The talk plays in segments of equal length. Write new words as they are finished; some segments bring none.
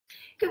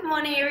Good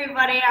morning,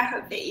 everybody. I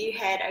hope that you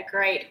had a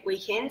great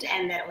weekend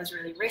and that it was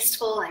really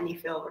restful and you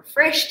feel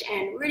refreshed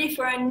and ready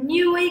for a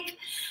new week.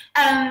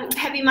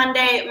 Happy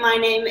Monday. My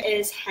name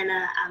is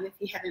Hannah. If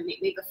you haven't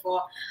met me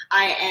before,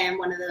 I am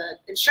one of the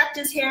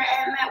instructors here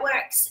at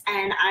MatWorks,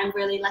 and I'm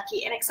really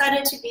lucky and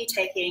excited to be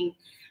taking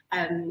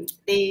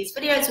these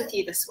videos with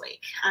you this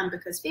week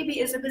because Phoebe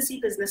is a busy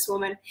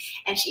businesswoman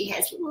and she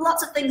has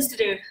lots of things to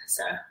do.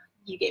 So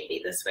you get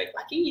me this week,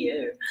 lucky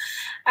you.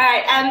 All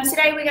right,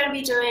 today we're going to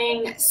be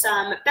doing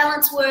some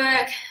balance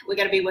work. We're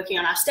going to be working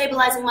on our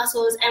stabilizing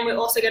muscles, and we're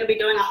also going to be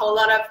doing a whole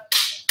lot of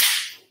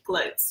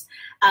glutes.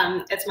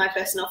 It's my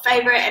personal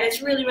favorite, and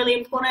it's really, really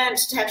important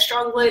to have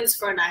strong glutes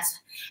for a nice,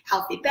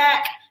 healthy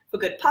back, for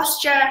good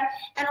posture,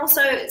 and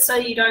also so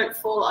you don't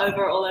fall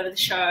over all over the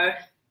show.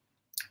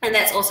 And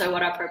that's also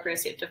what our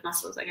proprioceptive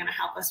muscles are going to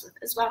help us with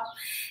as well.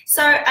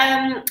 So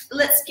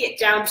let's get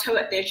down to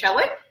it there, shall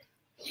we?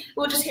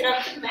 We'll just head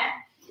over to the mat.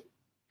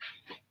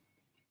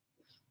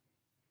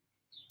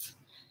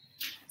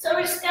 So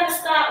we're just going to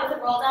start with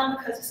a roll down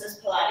because this is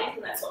Pilates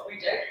and that's what we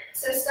do.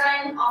 So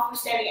starting off, we're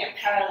standing in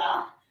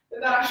parallel.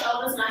 We've got our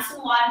shoulders nice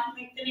and wide,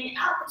 lengthening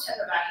out the tip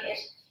of our head.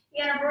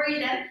 You're going to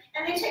breathe in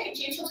and then take a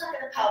gentle tuck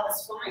of the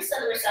pelvis for me so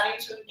that we're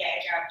starting to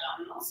engage our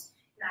abdominals.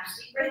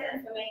 Nice deep breath in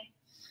for me.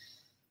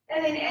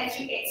 And then as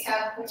you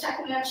exhale, we're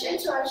tucking our chin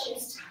to our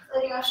chest,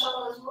 letting our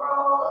shoulders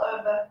roll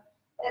over.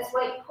 As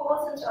weight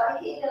pours into our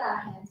head and our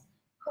hands,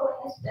 pulling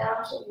us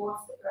down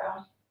towards the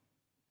ground.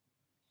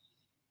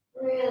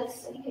 Really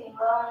sinking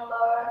lower and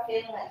lower,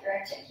 feeling like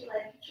you're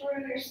articulating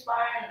through your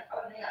spine and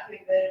opening up your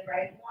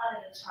vertebrae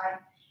one at a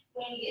time.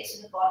 When you get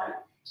to the bottom,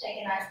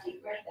 take a nice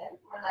deep breath in,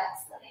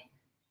 relax the neck.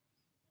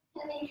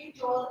 And then you can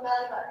draw the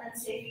belly button and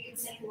see if you can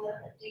sink a little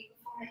bit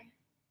deeper for me.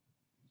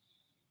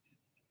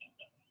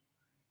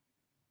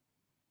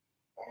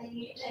 And then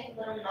you can take a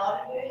little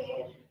nod of your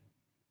head.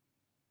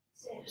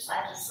 So just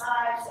side to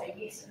side, say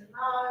yes and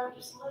no,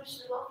 just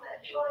loosely off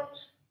that joint.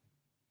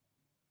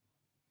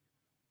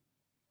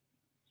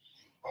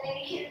 And then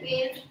you can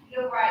bend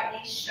your right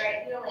knee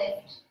straight your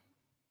left.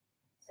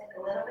 Sink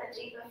a little bit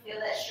deeper, feel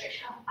that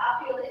stretch come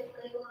up your left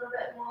leg a little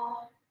bit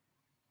more.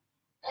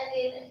 And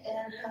then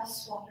inhale,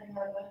 swapping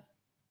over.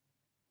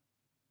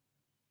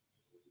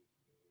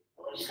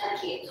 We're just going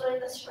to keep doing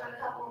this for a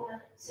couple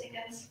of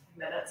seconds.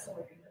 Minutes, oh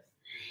my goodness.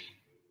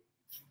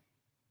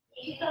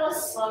 You can go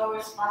as slow or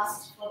as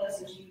fast for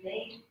this as you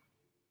need.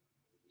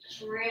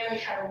 Just really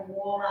try to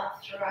warm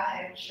up through our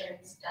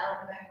hamstrings,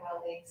 down the back of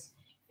our legs,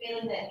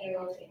 feeling that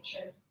neural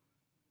tension.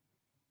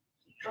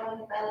 Keep drawing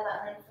the belly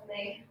button in for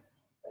me,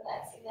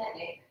 relaxing that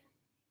neck.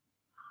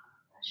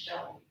 Nice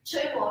job.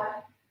 Two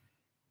more.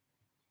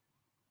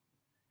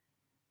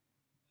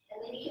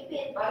 And then you can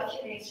bend both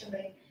your knees for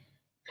me.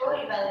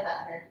 Draw your belly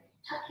button in,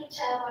 tuck your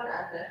tailbone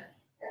under,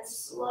 and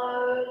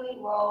slowly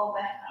roll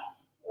back up,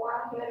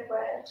 one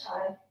vertebrae at a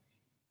time.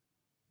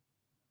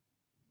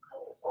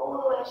 All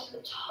the way to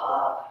the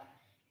top,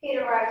 head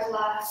arrives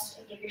last,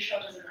 and give your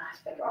shoulders a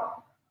nice big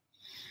roll.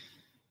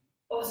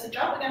 Awesome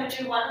job. We're going to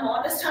do one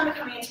more. This time we're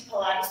coming into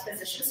Pilates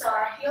position, so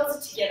our heels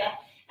are together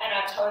and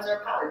our toes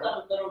are apart. We've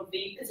got a little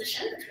V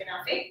position between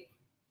our feet.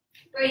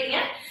 Breathing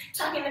in,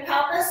 tucking the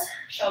pelvis,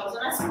 shoulders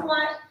are nice and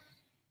wide.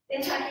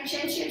 Then tuck your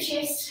chin to your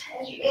chest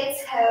as you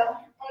exhale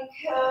and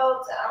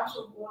curl down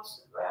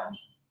towards the ground.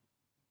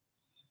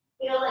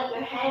 Feel like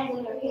your hands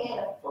and your head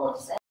are full of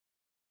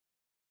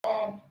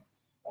sand.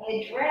 And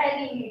they're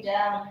dragging you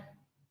down.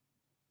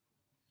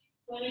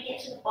 When you get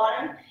to the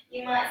bottom,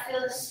 you might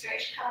feel the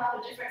stretch come up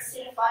a different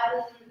set of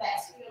fibers in the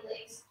backs of your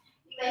legs.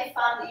 You may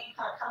find that you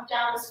can't come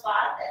down as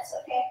far, that's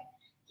okay.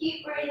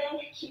 Keep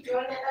breathing, keep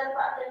drawing that belly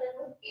button, and then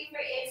with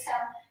every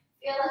exhale,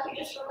 feel like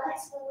you're just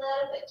relaxing a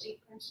little bit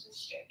deeper into the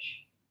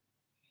stretch.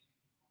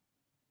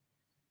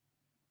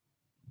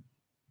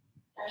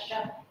 Nice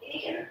job. If you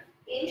can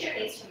bend your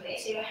knees for me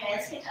so your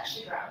hands can touch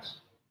the ground.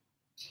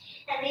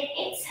 And then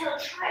exhale,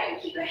 try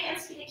and keep your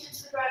hands connected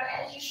to the ground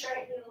as you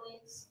straighten your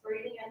legs,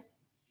 breathing in.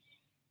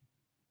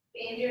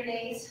 Bend your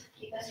knees,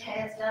 keep those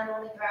hands down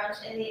on the ground,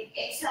 and then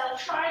exhale,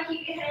 try and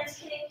keep your hands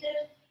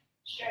connected,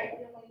 straighten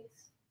your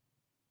legs.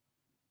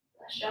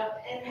 Nice job.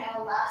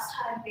 Inhale, last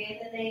time, bend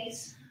the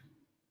knees.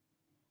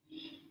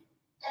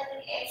 And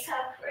then exhale,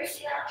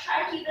 pressing out,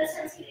 try and keep those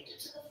hands connected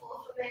to the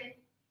floor for me.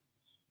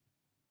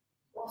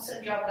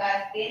 Awesome job,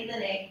 guys. Bend the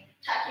neck.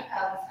 Tuck your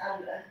pelvis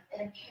under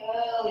and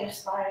curl your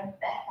spine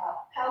back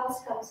up.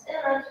 Pelvis comes in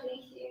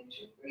underneath you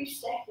to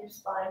restack your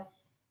spine.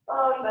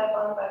 Bone by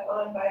bone by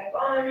bone by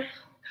bone.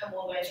 Come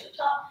all the way to the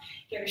top.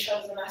 Give your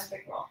shoulders a nice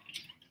big roll.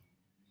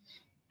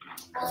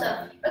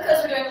 Also,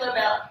 because we're doing a little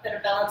bit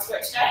of balance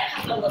work today,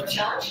 I've got a little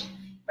challenge.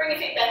 Bring your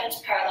feet back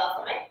into parallel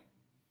for me.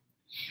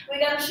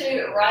 We're going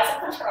to rise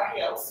up onto our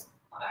heels,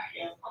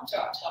 onto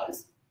our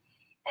toes.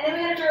 And then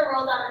we're going to do a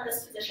roll down in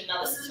this position.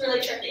 Now this is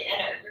really tricky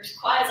and it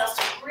requires us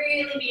to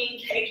really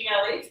be engaging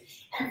our legs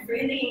and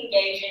really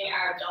engaging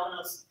our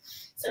abdominals.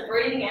 So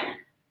breathing in.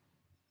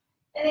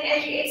 And then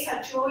as you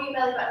exhale, draw your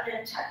belly button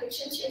and tuck your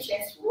chin to your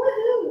chest.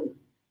 Woohoo!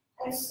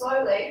 And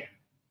slowly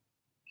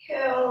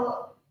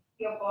curl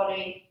your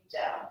body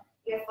down.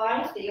 You'll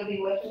find that you'll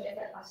be working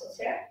different muscles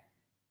here.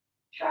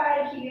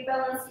 Try to keep your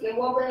balance. You're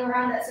wobbling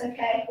around, that's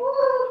okay. Woo!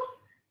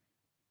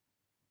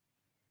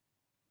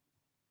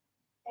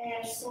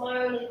 And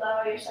slowly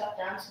lower yourself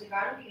down to the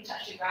ground. You can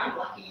touch the ground,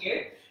 lucky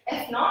you.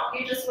 If not,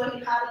 you're just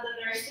working harder than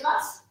the rest of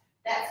us.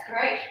 That's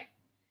great.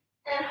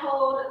 And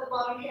hold at the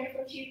bottom here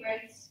for a few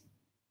breaths.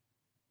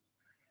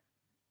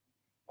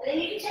 And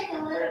then you can take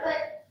a little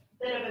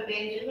bit of a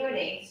bend in your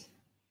knees.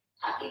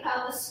 Tuck your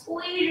pelvis,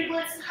 squeeze your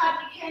glutes as hard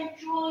as you can,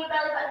 draw your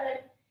belly button in,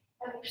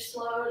 and we're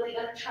slowly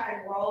going to try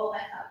and roll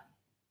back up.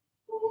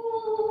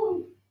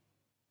 Ooh.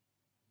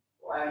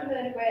 One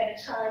vertebrae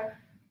at a time.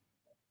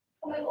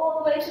 Coming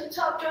all the way to the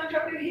top, don't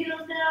drop your heels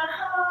down.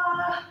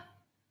 Ah.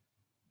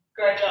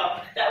 Great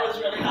job. That was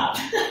really hard.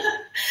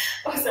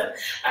 Awesome.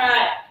 All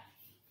right.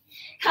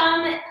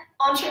 Come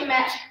onto your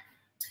mat.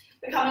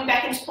 We're coming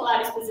back into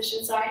Pilates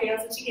position, so our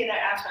heels are together,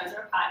 our toes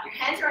are apart. Your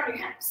hands are on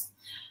your hips.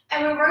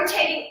 And we're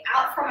rotating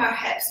out from our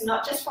hips,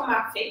 not just from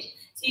our feet.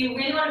 So you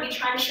really want to be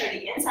trying to show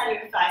the inside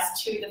of your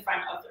thighs to the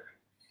front of the room.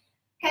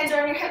 Hands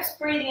are on your hips,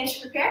 breathing in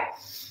to prepare.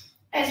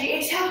 As you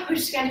exhale, we're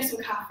just going to do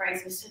some calf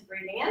raises. So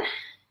breathing in.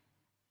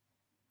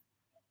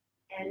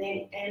 And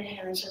then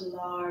inhaling to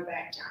lower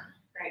back down.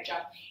 Great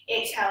job.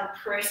 Exhale,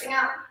 pressing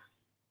out.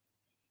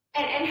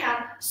 And inhale,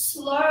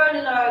 slowly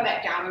lower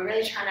back down. We're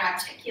really trying to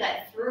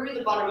articulate through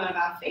the bottom of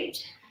our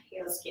feet.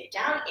 Heels get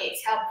down.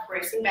 Exhale,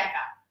 pressing back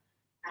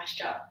up. Nice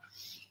job.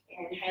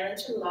 Inhaling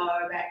to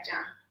lower back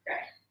down. Great.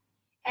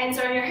 Hands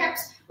on your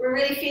hips. We're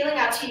really feeling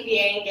our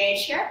TVA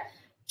engage here.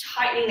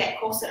 Tightening that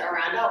corset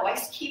around our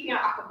waist. Keeping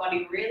our upper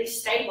body really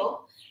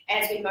stable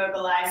as we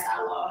mobilize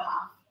our lower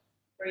half.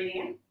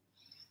 Breathing in.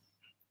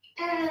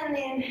 And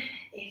then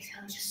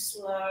exhale, just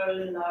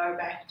slowly lower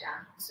back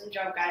down. Awesome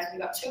job, guys.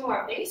 We've got 2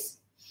 more of these.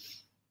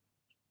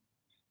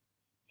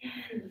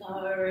 And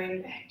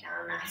lowering back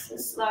down nice and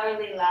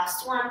slowly.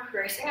 Last one,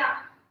 pressing up.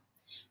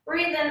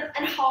 Breathe in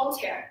and hold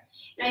here.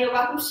 Now you're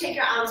welcome to take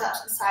your arms out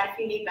to the side if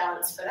you need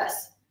balance for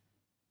this.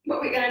 But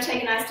we're going to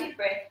take a nice deep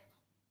breath.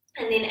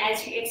 And then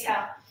as you exhale,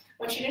 I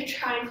want you to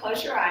try and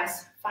close your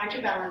eyes. Find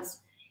your balance.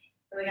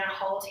 And we're going to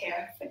hold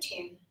here for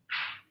 10,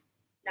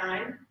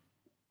 9,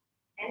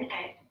 and 8.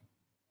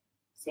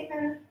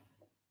 7,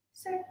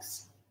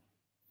 6,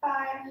 5,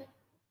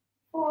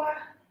 4,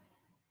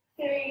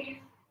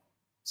 3,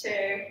 2,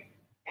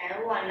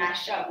 and 1.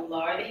 Nice job.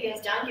 Lower the heels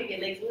down. Give your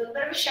legs a little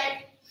bit of a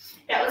shake.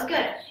 That was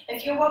good.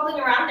 If you're wobbling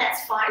around,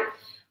 that's fine.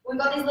 We've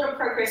got these little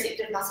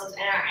proprioceptive muscles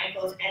in our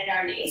ankles and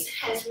our knees,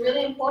 and it's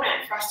really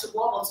important for us to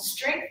wobble to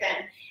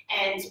strengthen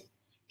and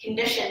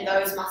condition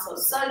those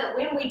muscles so that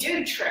when we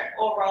do trip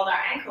or roll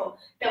our ankle,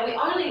 that we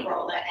only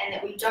roll it and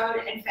that we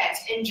don't in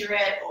fact injure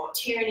it or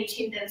tear any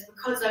tendons,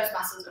 because those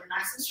muscles are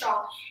nice and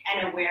strong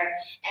and aware,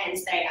 and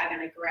they are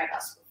going to grab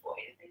us before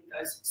anything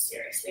goes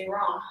seriously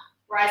wrong.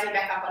 Rising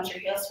back up onto your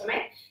heels for me.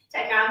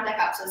 Take your arms back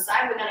up to the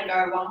side. We're going to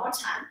go one more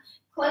time.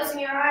 Closing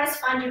your eyes,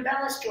 find your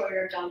balance, draw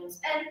your abdominals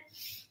in,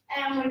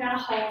 and we're going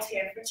to hold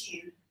here for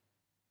 10,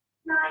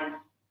 9,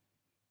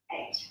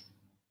 8,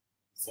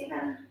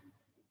 7,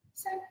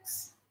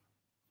 6,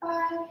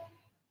 5,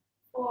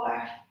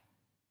 4,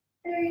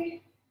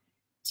 3,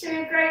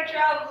 2. Great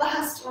job.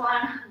 Last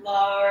one.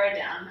 Lower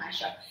down. Nice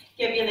job.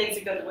 Give your legs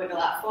a good wiggle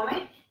out for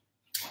me.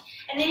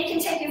 And then you can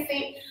take your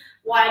feet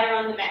wider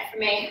on the mat for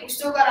me. We've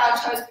still got our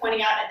toes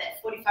pointing out at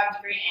that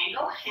 45-degree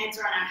angle. Hands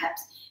are on our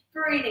hips.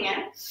 Breathing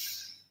in.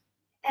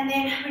 And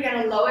then we're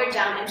going to lower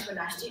down into a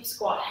nice deep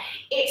squat.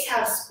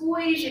 Exhale,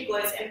 squeeze your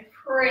glutes and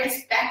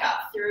press back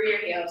up through your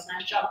heels.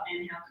 Nice job.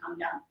 Inhale, come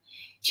down.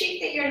 Check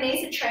that your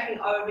knees are tracking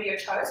over your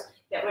toes,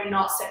 that we're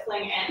not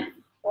circling in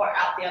or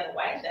out the other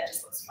way. That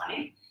just looks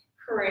funny.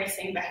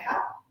 Pressing back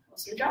up.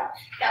 Awesome job.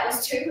 That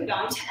was 2. We're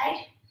going to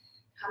 8.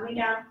 Coming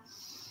down.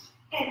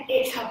 And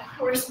exhale,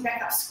 pressing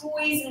back up.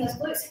 Squeezing those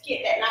glutes.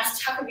 Get that nice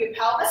tuck of your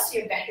pelvis so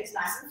your back is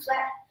nice and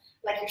flat,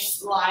 like you're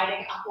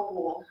sliding up a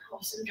wall.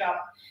 Awesome job.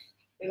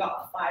 We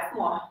got 5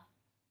 more.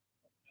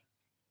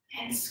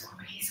 And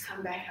squeeze,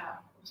 come back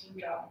up. Awesome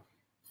job.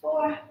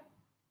 4.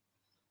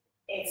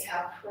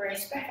 Exhale,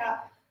 press back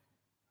up.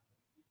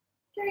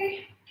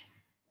 3.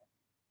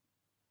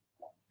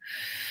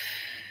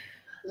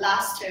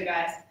 Last 2,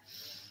 guys.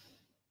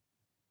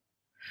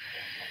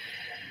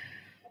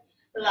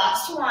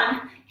 Last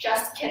one,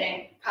 just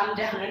kidding. Come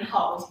down and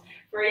hold.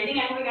 Breathing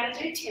in, we're going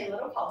to do 10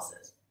 little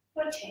pulses.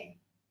 For 10,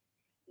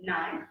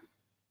 9,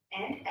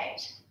 and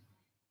 8,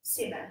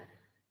 7,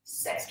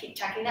 6. Keep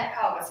tucking that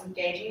pelvis,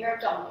 engaging your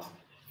abdominals.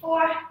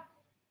 4,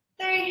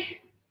 3,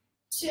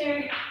 2,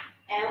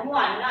 and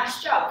 1.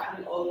 Nice job.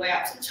 Coming all the way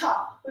up to the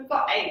top. We've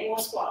got 8 more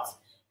squats.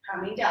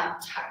 Coming down,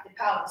 tuck the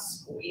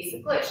pelvis, squeeze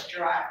the glutes,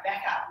 drive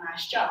back up.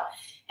 Nice job.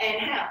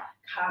 Inhale,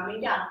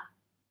 coming down.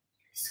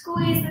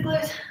 Squeeze the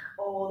glutes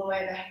all the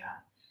way back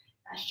up.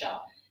 Nice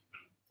job.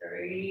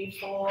 3,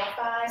 4,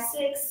 5,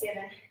 6,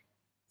 7.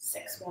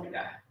 6 more to go.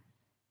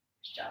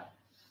 Nice job.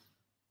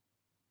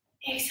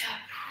 Exhale,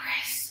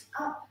 press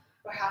up.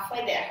 We're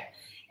halfway there.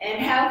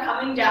 Inhale,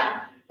 coming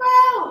down.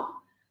 Wow!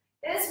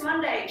 It's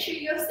Monday.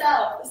 Treat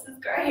yourself. This is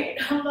great.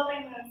 I'm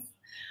loving this.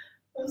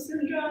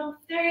 Awesome job.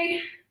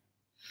 3.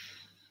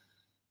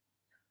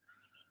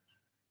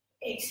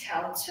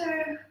 Exhale, 2.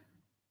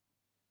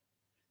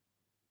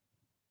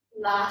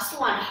 Last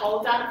one,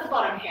 hold down at the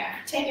bottom here.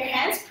 Take your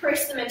hands,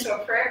 press them into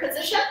a prayer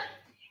position,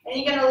 and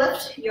you're going to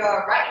lift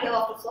your right heel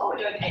off the floor. We're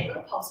doing 8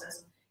 little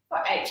pulses. For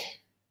 8,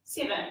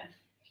 7,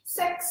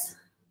 6,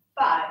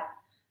 5,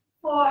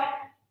 4,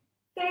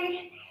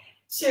 3,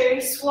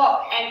 2.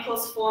 Swap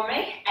ankles for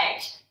me.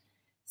 8,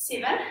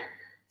 7,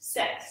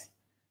 6,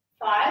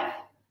 5,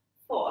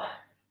 4,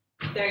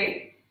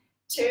 3,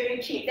 2.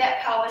 Keep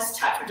that pelvis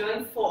touch. We're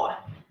doing 4,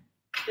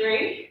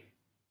 3,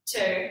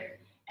 2,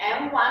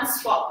 and 1.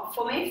 Swap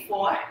for me.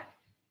 4,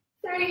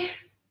 3,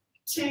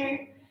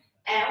 2,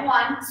 and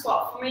 1.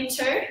 Swap for me.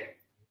 2,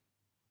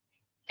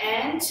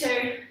 and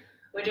 2.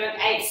 We're doing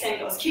 8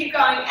 singles. Keep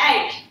going.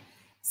 8,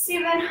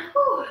 7,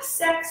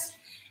 6,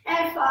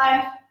 and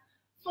 5,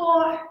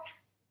 4,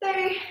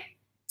 3,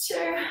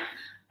 2,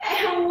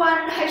 and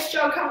 1. Nice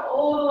job. Come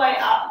all the way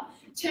up.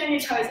 Turn your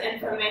toes in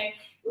for me.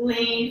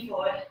 Lean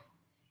forward.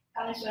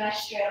 Come into a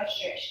nice straight up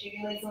stretch. Give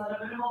your legs a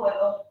little bit more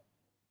wiggle.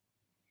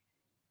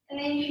 And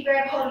then you can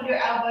grab hold of your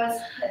elbows.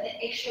 Let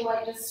the extra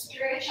weight just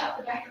stretch up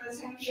the back of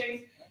those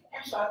hamstrings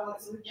and shoulder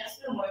blades. We've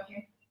just been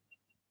working.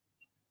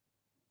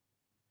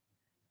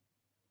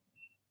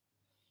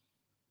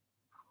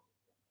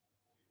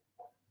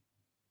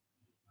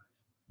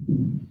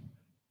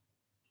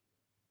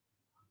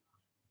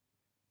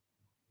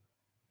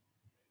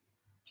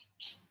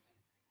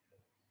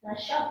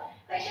 Nice job.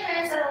 Place your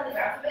hands out on the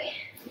ground for me.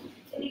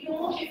 And you can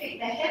walk your feet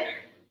back in.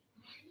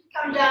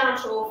 Come down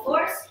onto all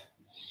fours.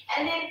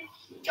 And then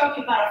drop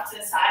your butt off to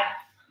the side.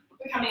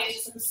 We're coming into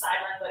some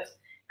sideline glutes.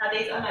 Now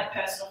these are my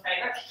personal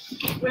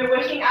favorite. We're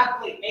working our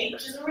glute med,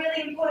 which is a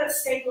really important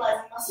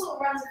stabilizing muscle.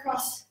 It runs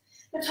across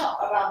the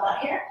top of our butt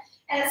here.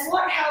 And it's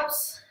what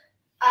helps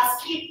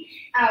us keep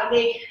our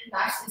leg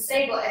nice and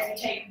stable as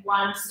we take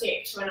one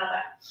step to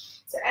another.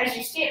 So as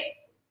you step,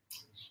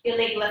 your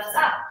leg lifts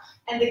up.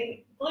 And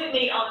the glute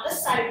med on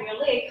this side of your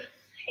leg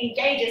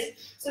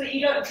engages so that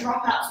you don't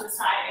drop out to the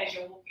side as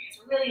you're walking. It's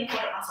a really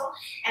important muscle,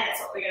 and that's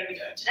what we're going to be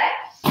doing today.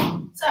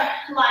 So,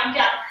 lying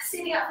down,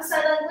 setting up for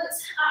sideline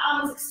glutes, our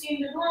arm is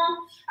extended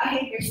long, our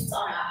head rests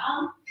on our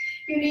arm,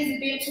 your knees are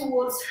bent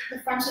towards the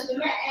front of the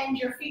mat, and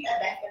your feet are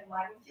back in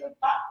line with your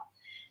butt.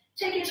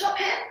 Take your top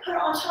hand, put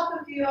it on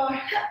top of your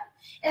hip,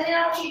 and then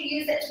I want you to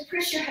use that to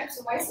press your hips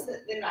away so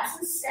that they're nice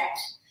and stacked,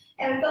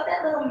 and we've got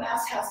that little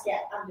mouse house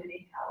gap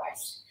underneath our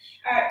waist.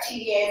 Our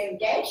TDA is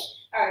engaged,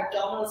 our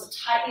abdominals are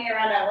tightening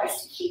around our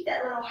waist to keep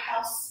that little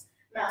mouse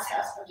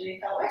house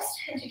underneath our waist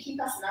and to keep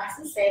us nice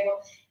and stable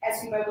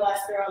as we mobilize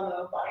through our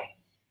lower body.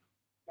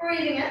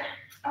 Breathing in,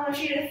 I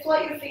want you to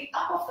float your feet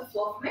up off the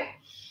floor for me.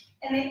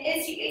 And then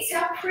as you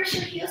exhale, press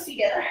your heels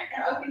together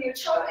and open your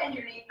toe and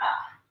your knee up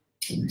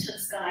to the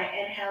sky.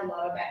 Inhale,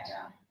 lower back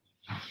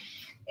down.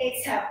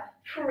 Exhale,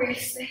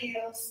 press the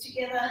heels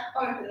together,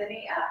 open the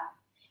knee up,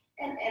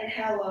 and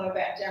inhale, lower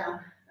back down.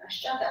 Nice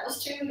job. That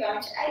was 2. We're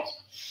going to 8.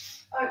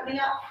 Opening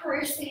up,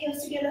 press the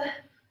heels together,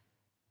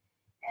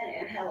 and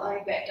inhale,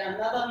 lowering back down.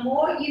 Now, the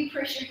more you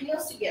press your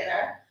heels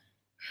together,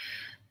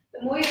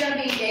 the more you're going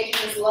to be engaging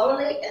this lower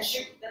leg and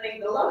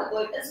strengthening the lower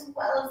glute as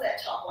well as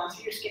that top one.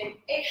 So you're just getting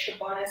extra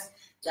bonus,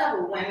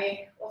 double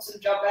whammy. Awesome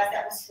job, guys.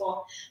 That was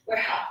 4. We're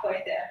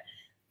halfway there.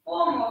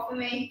 4 more for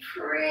me.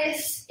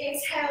 Press,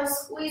 exhale,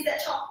 squeeze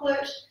that top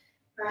glute.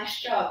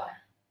 Nice job.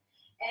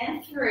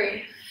 And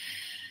 3.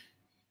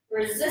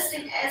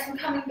 Resisting as we're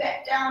coming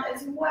back down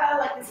as well,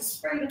 like there's a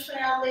spring between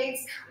our legs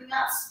coming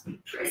up.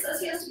 Press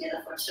those heels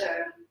together for 2.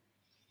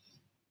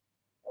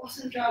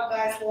 Awesome job,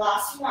 guys.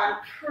 Last one.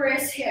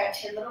 Press here.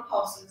 10 little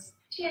pulses.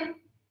 10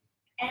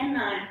 and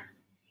 9,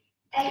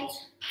 8,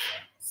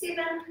 7,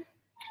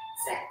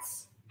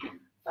 6,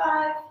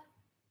 5,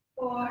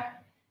 4,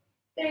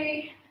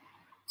 3,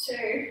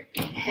 2,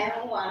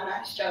 and 1.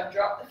 Nice job.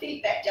 Drop the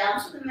feet back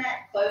down to the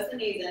mat. Close the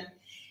knees in.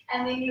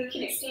 And then you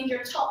can extend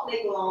your top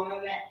leg along the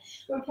mat.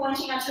 We're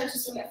pointing our toes to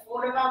swing it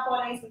forward of our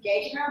bodies,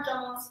 engaging our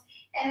abdominals,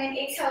 and then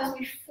exhale as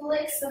we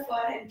flex the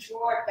foot and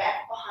draw it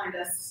back behind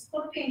us. This is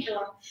called a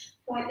pendulum.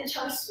 Point the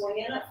toes,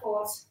 swinging it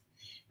forwards.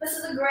 This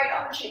is a great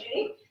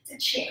opportunity to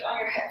check on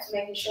your hips,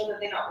 making sure that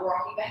they're not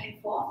rocking back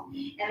and forth,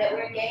 and that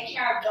we're engaging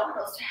our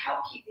abdominals to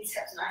help keep these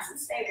hips nice and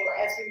stable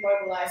as we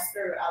mobilize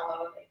through our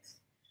lower legs.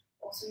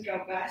 Awesome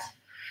job, guys.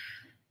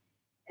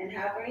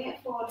 Inhale, bringing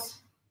it forwards.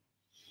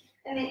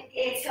 And then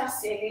exhale,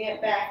 sending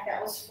it back.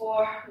 That was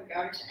 4. We're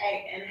going to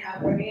 8.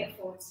 Inhale, bringing it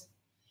forwards.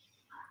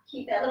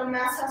 Keep that little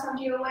mouse house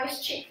under your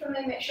waist. Check for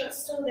me, make sure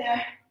it's still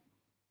there.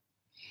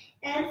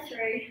 And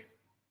 3.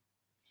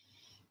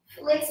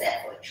 Flex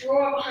that foot.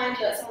 Draw it behind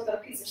you like someone's got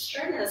a piece of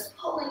string and is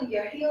pulling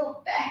your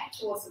heel back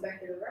towards the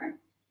back of the room.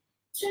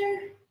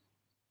 2.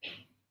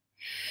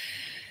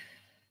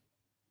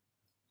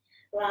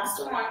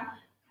 Last one.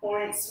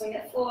 Point, swing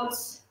it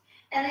forwards.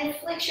 And then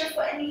flex your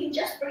foot, and you can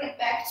just bring it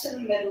back to the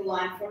middle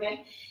line for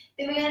me.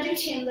 Then we're going to do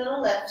 10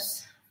 little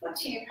lifts for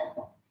 10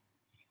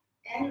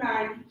 and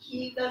 9.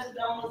 Keep those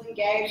abdominals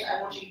engaged.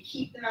 I want you to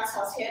keep the mouse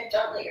house here.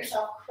 Don't let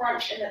yourself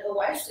crunch in at the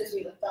waist as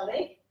we lift our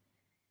leg.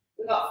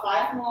 We've got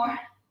 5 more.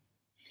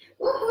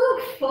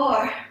 Woohoo!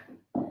 4,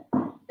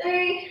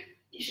 3.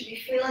 You should be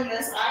feeling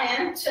this. I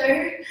am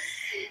too.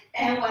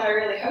 And what I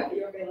really hope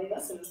you're feeling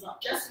this, and it's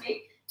not just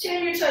me.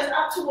 Turn your toes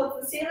up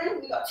towards the ceiling.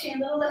 We've got 10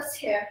 little lifts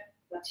here.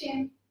 Got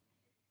 10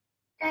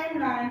 and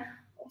 9.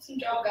 Awesome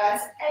job,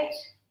 guys. 8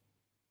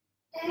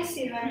 and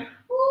 7.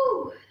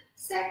 Woo!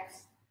 6,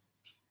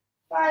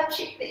 5.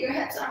 Check that your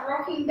hips aren't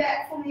rocking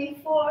back for me.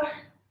 4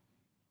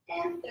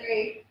 and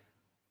 3,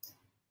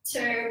 2.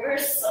 We're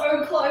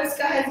so close,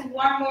 guys.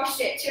 1 more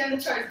step. Turn the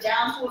toes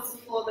down towards the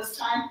floor this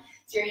time.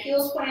 So your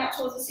heels pointing out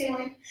towards the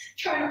ceiling.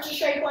 Try not to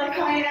shake like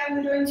I am.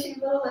 We're doing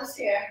 2 little lifts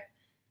here.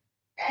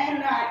 And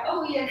 9.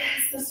 Oh yeah,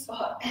 that's the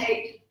spot.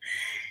 8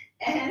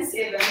 and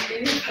 7.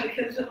 Give your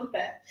body a little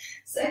bit.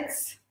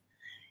 6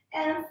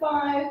 and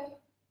 5,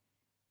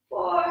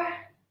 4,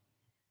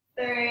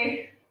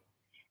 3,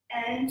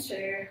 and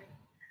 2.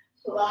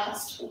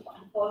 Last one.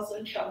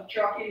 Awesome job.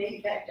 Drop your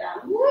knee back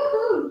down.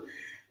 Woohoo!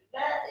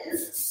 That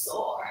is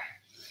sore.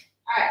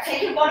 All right,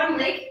 take your bottom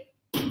leg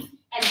and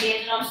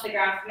bend it onto the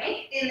ground for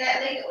me. Then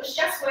that leg that was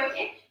just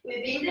working,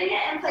 we're bending it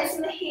and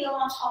placing the heel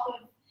on top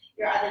of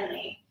your other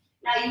knee.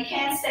 Now you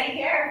can stay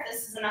here if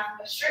this is enough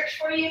of a stretch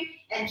for you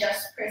and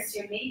just press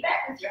your knee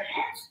back with your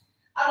hand.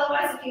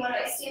 Otherwise, if you want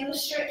to extend the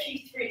stretch,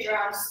 you thread your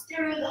arms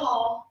through the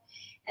hole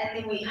and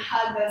then we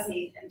hug those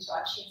knees into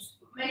our chest,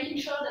 making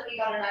sure that we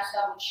got a nice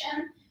double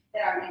chin,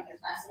 that our neck is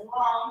nice and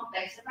long,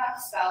 base of our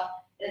skull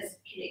is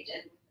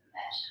connected with the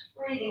mat.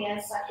 Breathing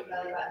in, suck your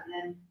belly button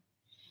in.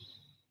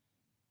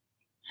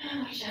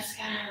 And we're just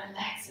going to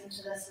relax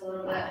into this a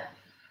little bit.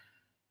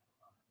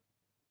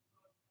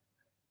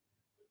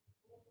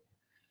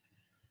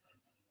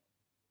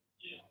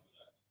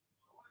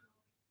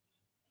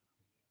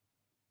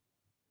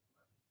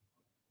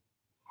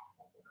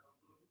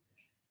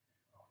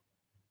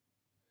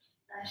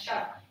 Nice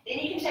job. Then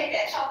you can take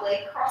that top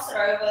leg, cross it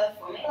over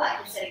for me like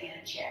you're sitting in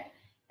a chair,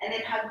 and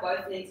then hug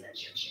both legs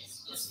into your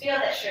chest. Just feel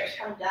that stretch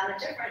come down a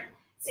different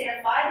set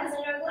of fibers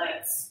in your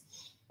glutes,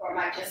 or it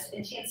might just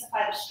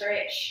intensify the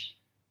stretch,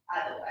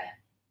 either way.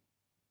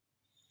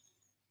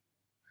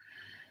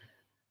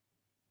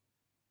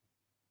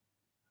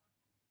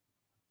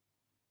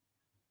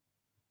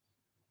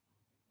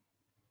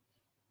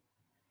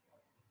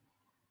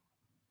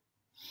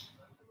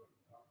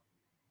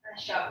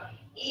 Nice job.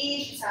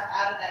 Ease yourself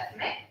out of that for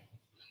me.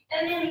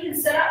 And then you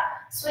can sit up,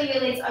 swing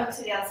your legs over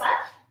to the other side.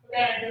 We're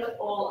going to do it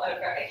all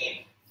over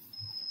again.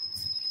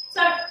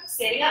 So,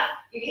 setting up,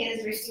 your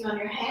hands resting on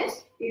your hand,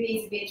 your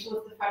knees are bent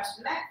towards the front of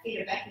the mat,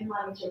 feet are back in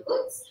line with your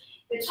glutes.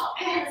 The top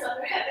hand is on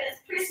your hip and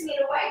it's pressing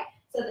it away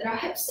so that our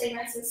hips stay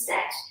nice and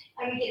stacked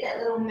and we get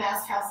that little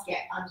mouse house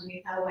gap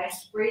underneath our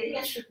waist. Breathing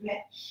in, stripping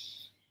it.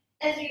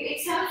 As you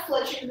exhale,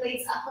 float your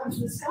legs up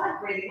onto the sky,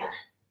 breathing in.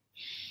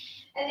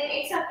 And then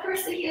exhale,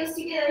 press the heels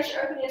together as you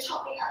open your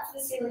top knee up to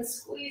the ceiling,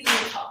 squeezing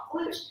your top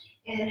glute.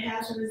 And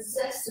inhale to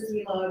resist as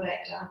we lower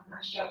back down.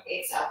 Nice job.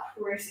 Exhale,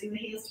 pressing the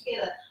heels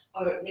together,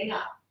 opening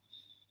up.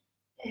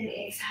 And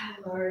exhale,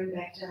 lowering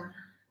back down.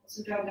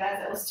 Awesome job, guys.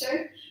 That was 2.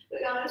 We're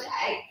going to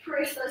 8.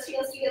 Press those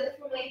heels together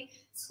for me.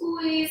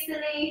 Squeeze the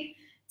knee,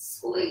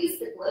 squeeze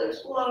the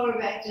glute, lower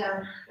back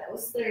down. That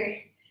was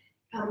 3.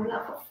 Coming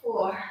up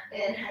for 4.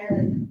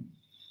 Inhaling.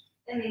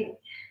 And then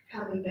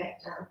coming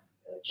back down.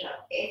 Good job.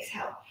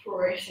 Exhale,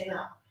 pressing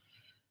up.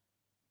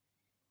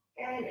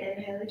 And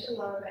inhaling to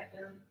lower back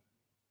down.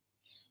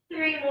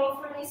 3 more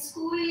for me.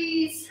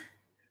 Squeeze.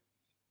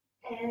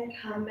 And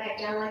come back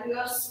down like we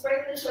got a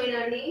spring between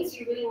our knees.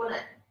 You really want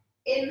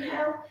to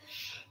inhale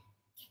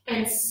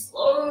and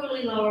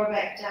slowly lower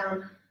back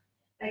down.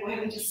 Like we're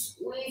having to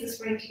squeeze the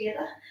spring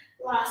together.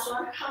 Last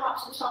one, come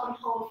up to the top and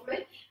hold for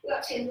me. We've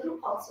got 10 little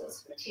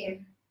pulses for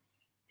 10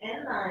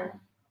 and 9,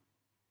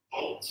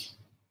 8,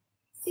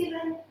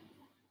 7,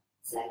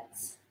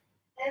 6,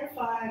 and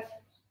 5,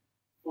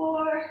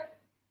 4,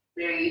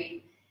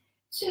 3,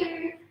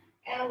 2,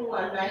 and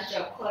 1. Nice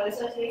job. Close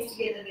those knees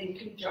together, then you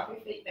can drop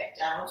your feet back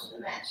down onto the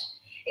mat.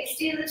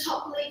 Extend the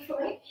top leg for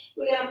me.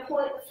 We're going to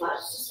point the foot,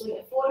 just swing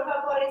it forward of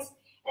our bodies,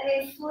 and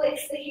then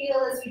flex the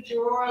heel as we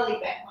draw our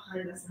leg back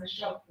behind us. Nice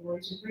job.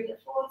 Forward to bring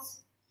it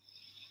forwards.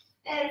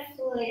 And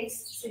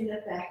flex to send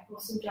it back.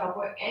 Awesome job.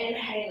 We're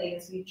inhaling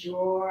as we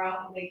draw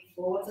our leg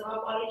forwards of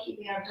our body,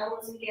 keeping our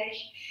abdominals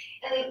engaged.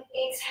 And then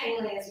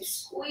exhaling as we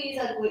squeeze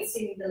our glutes,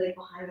 sending the leg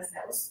behind us.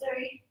 That was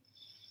 3.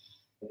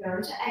 We're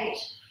going to 8.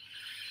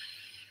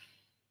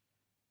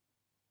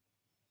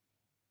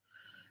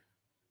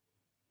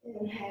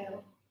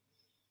 Inhale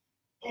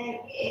and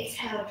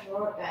exhale,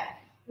 draw it back.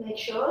 Make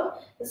sure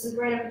this is a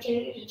great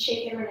opportunity to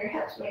check in on your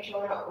hips. Make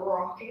sure we're not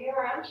rocking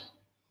around.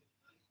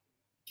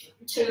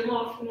 2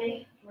 more for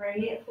me.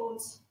 Bring it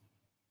forwards.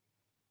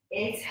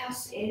 Exhale,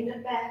 send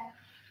it back.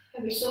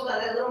 Have we still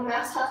got that little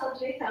mouse house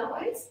underneath our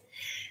waist?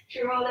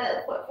 Draw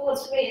that foot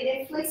forwards for me and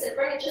then flex it.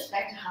 Bring it just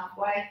back to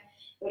halfway.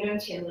 We're doing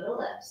 10 little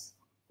lifts.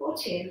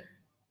 14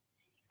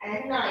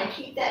 and 9.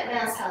 Keep that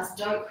mouse house.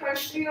 Don't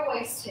crunch through your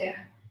waist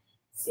here.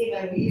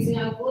 7. We're using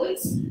our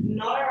glutes,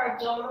 not our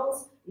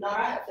abdominals, not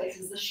our hip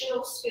flexors. The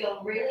shoulders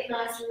feel really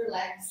nice and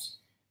relaxed.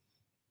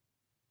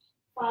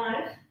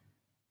 5,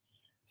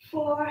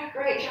 4,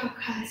 great job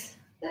guys,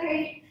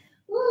 3,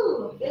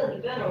 woo,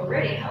 feeling good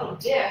already, oh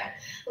dear.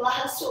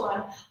 Last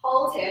one,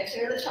 hold here,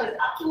 turn the toes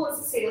up towards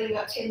the ceiling,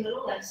 got 10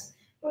 little lifts,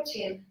 for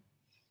 10,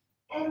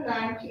 and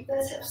 9, keep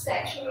those hips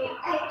stacked for me,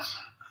 8,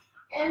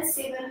 and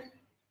 7,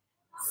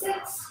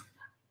 6,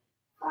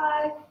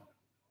 5,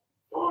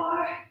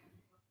 4,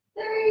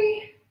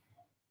 3,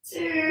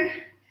 2,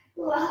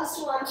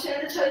 last one,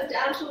 turn the toes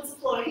down towards the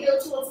floor, heel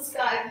towards the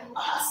sky,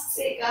 last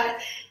set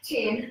guys,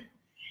 10,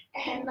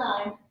 and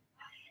 9,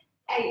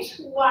 8,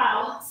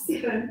 wow,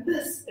 7,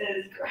 this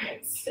is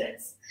great,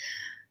 6,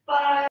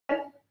 5,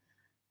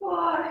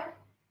 4,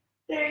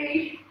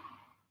 3,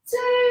 2,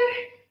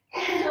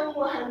 and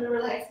 1,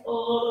 relax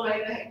all the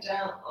way back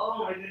down,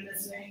 oh my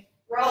goodness me,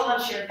 roll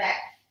onto your back,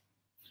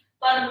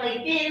 bottom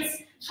leg bends,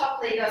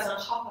 top leg goes on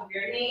top of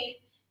your knee,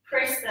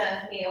 press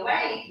the knee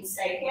away, you can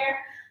stay here,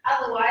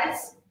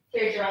 otherwise,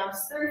 thread your arms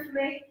through for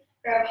me,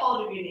 grab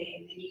hold of your knee,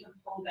 and then you can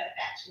pull that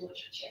back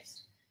towards your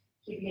chest.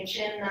 Keeping your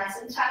chin nice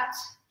and tucked,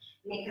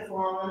 neck is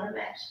long on the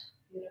mat.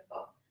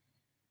 Beautiful.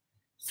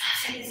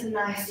 So take some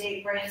nice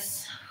deep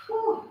breaths.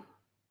 Whew.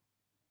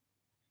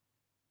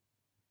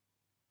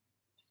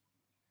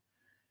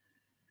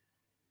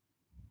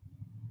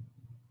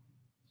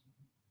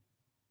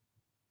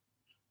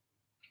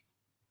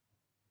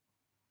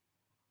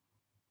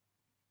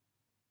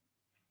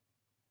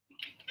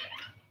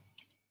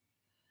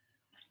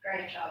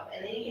 Great job.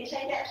 And then you can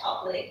take that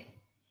top leg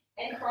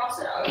and cross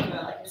it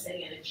over like you're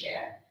sitting in a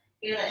chair.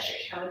 Feel that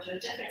stretch come into a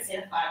different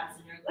set of fibers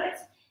in your glutes.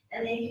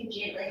 And then you can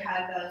gently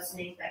hug those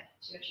knees back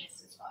to your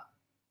chest as well.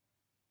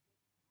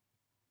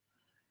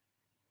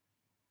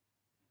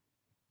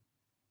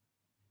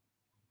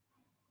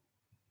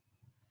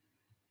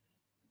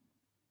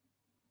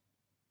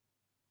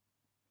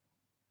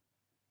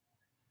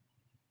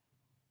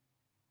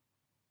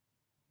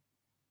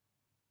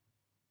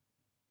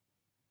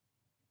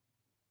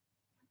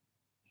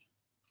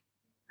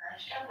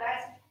 Nice job,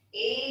 guys.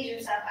 Ease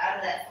yourself out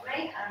of that for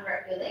me.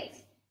 Unwrap your legs.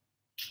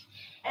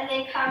 And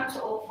then come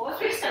to all fours.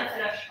 We're just going to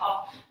finish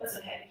off with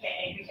some happy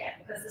cat, angry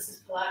cat, because this is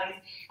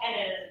Pilates and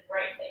it is a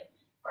great thing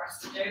for us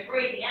to do.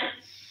 Breathing in.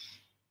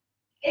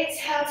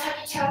 Exhale, tuck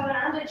your tailbone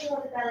under, draw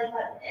the belly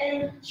button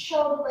in.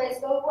 Shoulder blades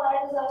go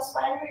wide as our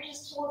spine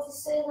reaches towards the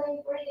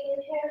ceiling. Breathing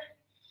in here.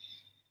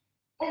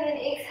 And then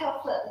exhale,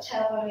 flip the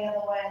tailbone the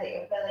other way, let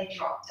your belly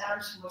drop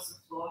down towards the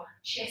floor.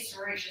 Chest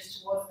reaches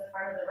towards the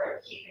front of the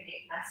room. Keep your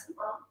neck nice and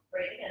long.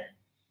 Breathing in.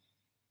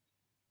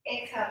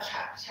 Exhale,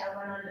 tuck the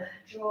tailbone under,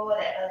 draw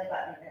that belly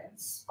button in.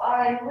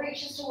 Spine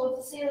reaches towards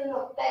the ceiling,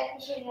 look back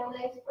between your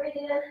legs,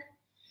 breathing in.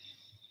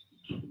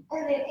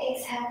 And then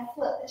exhale,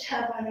 flip the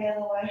tailbone the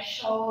other way,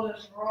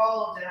 shoulders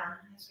roll down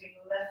as we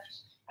lift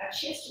our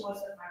chest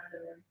towards the front of the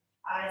room.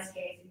 Eyes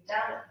gazing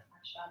down at the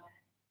front of our mat.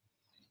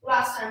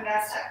 Last time,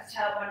 guys, tuck the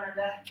tailbone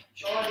under,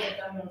 draw the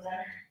abdominals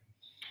in.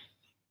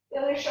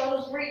 Feel your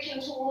shoulders reaching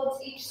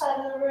towards each side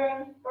of the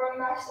room, grow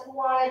nice and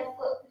wide,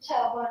 flip the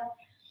tailbone.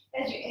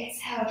 As you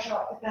exhale,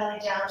 drop the belly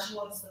down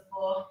towards the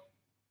floor,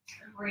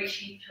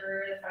 reaching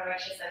through the front of your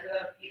chest. We've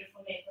got a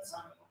beautiful necklace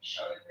on. I want to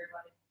show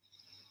everybody.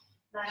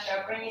 Nice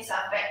job. Bring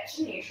yourself back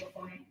to neutral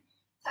for me.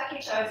 Tuck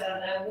your toes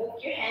under.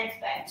 Walk your hands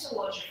back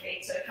towards your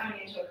feet, so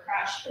coming into a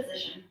crouched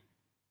position.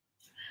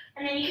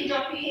 And then you can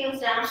drop your heels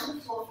down to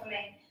the floor for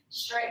me,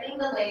 straightening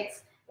the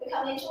legs. We're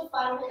coming into a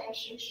final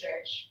hamstring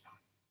stretch.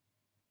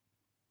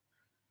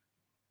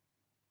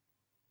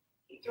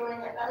 Keep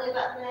drawing that belly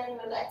button in,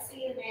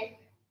 relaxing your neck.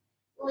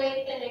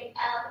 Lengthening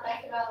out the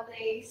back of our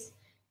legs,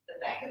 the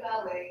back of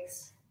our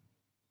legs.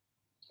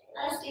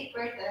 Nice deep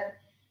breath in.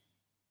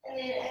 And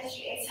then as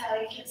you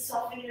exhale, you can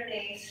soften your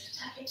knees,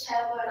 tuck your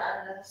tailbone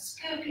under,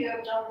 scoop your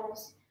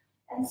abdominals,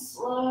 and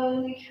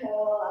slowly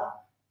curl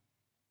up.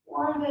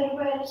 One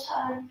vertebra at a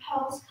time,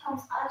 pelvis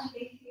comes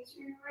underneath you as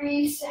we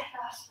reset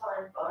our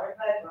spine bone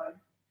by bone.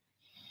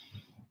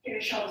 Give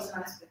your shoulders a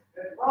nice good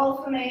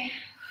roll for me.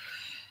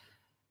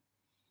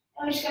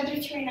 And we're just going to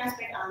do 3 nice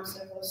big arm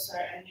circles, so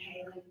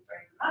inhaling, bring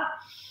them up.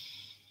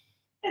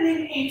 And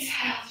then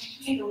exhale, you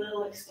can take a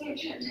little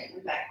extension, take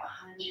them back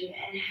behind you.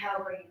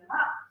 Inhale, bring them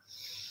up.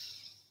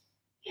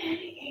 And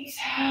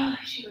exhale,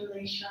 as you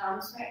release your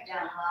arms back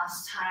down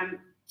last time.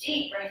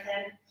 Deep breath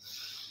in.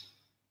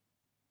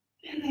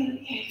 And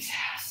then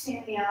exhale,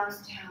 send the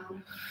arms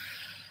down.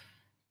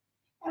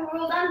 And we're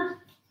all done.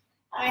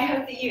 I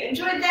hope that you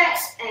enjoyed that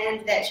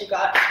and that you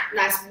got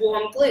nice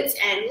warm glutes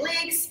and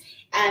legs.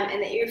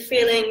 And that you're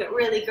feeling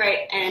really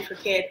great and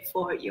prepared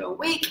for your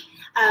week.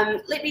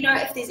 Let me know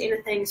if there's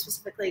anything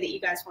specifically that you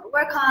guys want to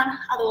work on.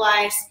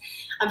 Otherwise,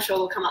 I'm sure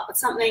we'll come up with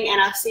something,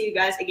 and I'll see you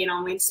guys again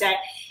on Wednesday.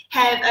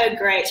 Have a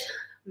great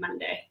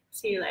Monday.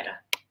 See you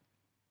later.